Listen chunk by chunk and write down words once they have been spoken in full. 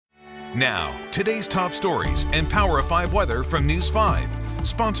Now, today's top stories and Power of 5 weather from News 5.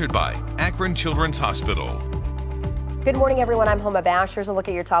 Sponsored by Akron Children's Hospital. Good morning, everyone. I'm Homa Bash. Here's a look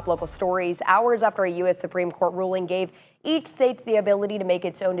at your top local stories. Hours after a U.S. Supreme Court ruling gave each state the ability to make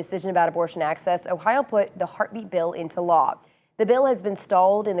its own decision about abortion access, Ohio put the heartbeat bill into law. The bill has been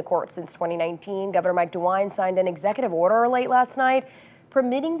stalled in the court since 2019. Governor Mike DeWine signed an executive order late last night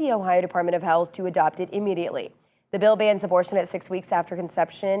permitting the Ohio Department of Health to adopt it immediately. The bill bans abortion at 6 weeks after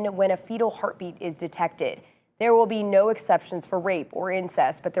conception when a fetal heartbeat is detected. There will be no exceptions for rape or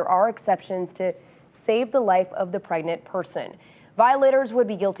incest, but there are exceptions to save the life of the pregnant person. Violators would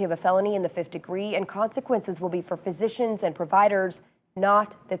be guilty of a felony in the 5th degree, and consequences will be for physicians and providers,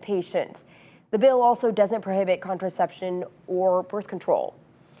 not the patient. The bill also doesn't prohibit contraception or birth control.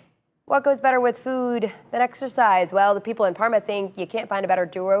 What goes better with food than exercise? Well, the people in Parma think you can't find a better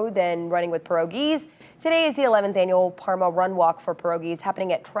duo than running with pierogies. Today is the 11th annual Parma Run Walk for Pierogies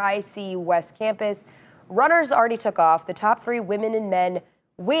happening at Tri-C West Campus. Runners already took off. The top 3 women and men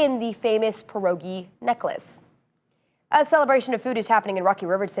win the famous pierogi necklace. A celebration of food is happening in Rocky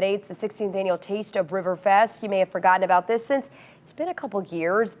River today. It's the 16th annual Taste of River Fest. You may have forgotten about this since it's been a couple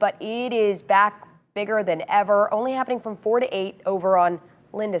years, but it is back bigger than ever, only happening from 4 to 8 over on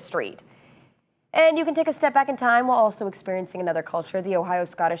Linda Street. And you can take a step back in time while also experiencing another culture. The Ohio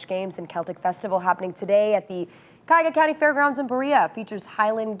Scottish Games and Celtic Festival happening today at the Cuyahoga County Fairgrounds in Berea features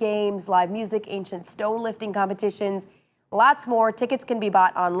Highland games, live music, ancient stone lifting competitions, lots more. Tickets can be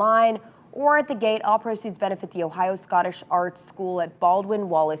bought online or at the gate. All proceeds benefit the Ohio Scottish Arts School at Baldwin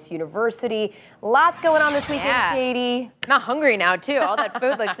Wallace University. Lots going on this weekend, Katie. I'm not hungry now, too. All that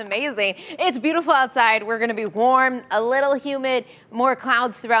food looks amazing. It's beautiful outside. We're going to be warm, a little humid, more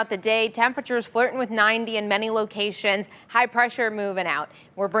clouds throughout the day. Temperatures flirting with 90 in many locations. High pressure moving out.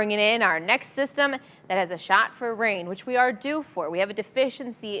 We're bringing in our next system that has a shot for rain, which we are due for. We have a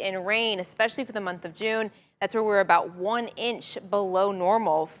deficiency in rain, especially for the month of June. That's where we're about 1 inch below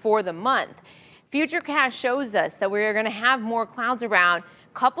normal for the month. Futurecast shows us that we're going to have more clouds around.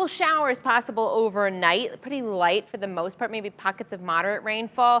 Couple showers possible overnight, pretty light for the most part, maybe pockets of moderate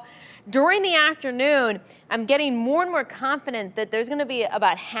rainfall. During the afternoon, I'm getting more and more confident that there's going to be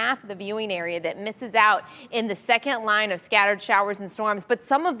about half of the viewing area that misses out in the second line of scattered showers and storms, but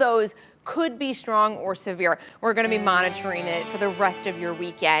some of those could be strong or severe. We're going to be monitoring it for the rest of your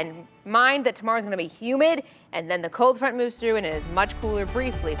weekend. Mind that tomorrow's going to be humid, and then the cold front moves through and it is much cooler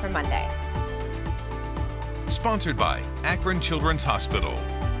briefly for Monday. Sponsored by Akron Children's Hospital.